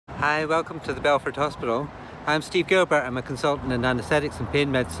Hi, welcome to the Belford Hospital. I'm Steve Gilbert. I'm a consultant in anaesthetics and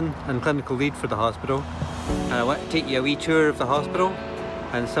pain medicine and clinical lead for the hospital. And I want to take you a wee tour of the hospital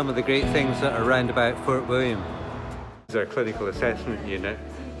and some of the great things that are around about Fort William. This is our clinical assessment unit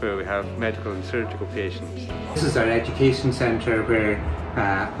where we have medical and surgical patients. This is our education centre where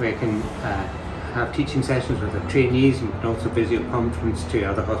we can have teaching sessions with our trainees, and we can also video conference to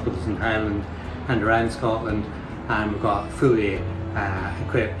other hospitals in Ireland and around Scotland. And we've got fully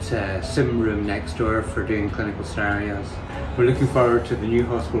equipped sim room next door for doing clinical scenarios. We're looking forward to the new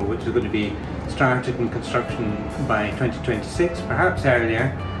hospital, which is going to be started in construction by 2026, perhaps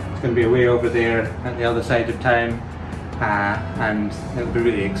earlier. It's going to be way over there at the other side of town, and it'll be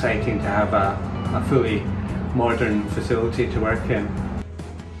really exciting to have a fully modern facility to work in.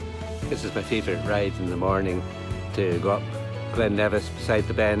 This is my favourite ride in the morning, to go up Glen Nevis beside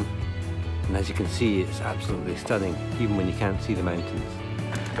the Ben. And as you can see, it's absolutely stunning, even when you can't see the mountains.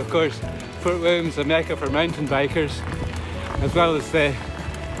 Of course, Fort William's a mecca for mountain bikers, as well as the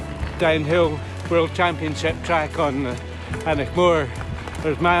downhill World Championship track on Annickmore.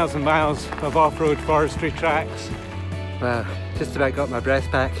 There's miles and miles of off-road forestry tracks. Well, just about got my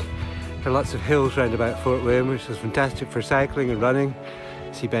breath back. There are lots of hills round about Fort William, which is fantastic for cycling and running.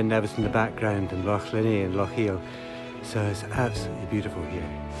 See Ben Nevis in the background, and Loch Linnhe and Loch Heel. So it's absolutely beautiful here.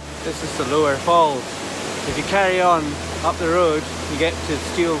 This is the lower falls. If you carry on up the road, you get to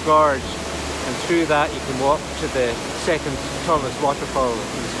Steel Gorge, and through that you can walk to the second tallest waterfall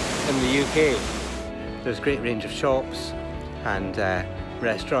in the UK. There's a great range of shops, and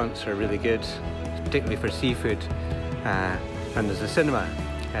restaurants are really good, particularly for seafood. And there's a cinema,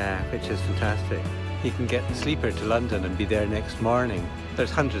 which is fantastic. You can get the sleeper to London and be there next morning.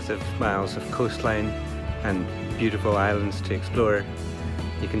 There's hundreds of miles of coastline and beautiful islands to explore.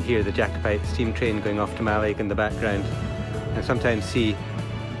 You can hear the Jacobite steam train going off to Mallaig in the background, and sometimes see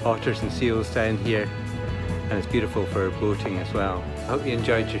otters and seals down here, and it's beautiful for boating as well. I hope you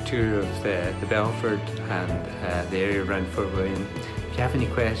enjoyed your tour of the Belford and the area around Fort William. If you have any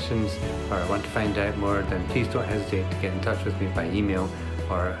questions or want to find out more, then please don't hesitate to get in touch with me by email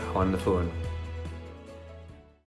or on the phone.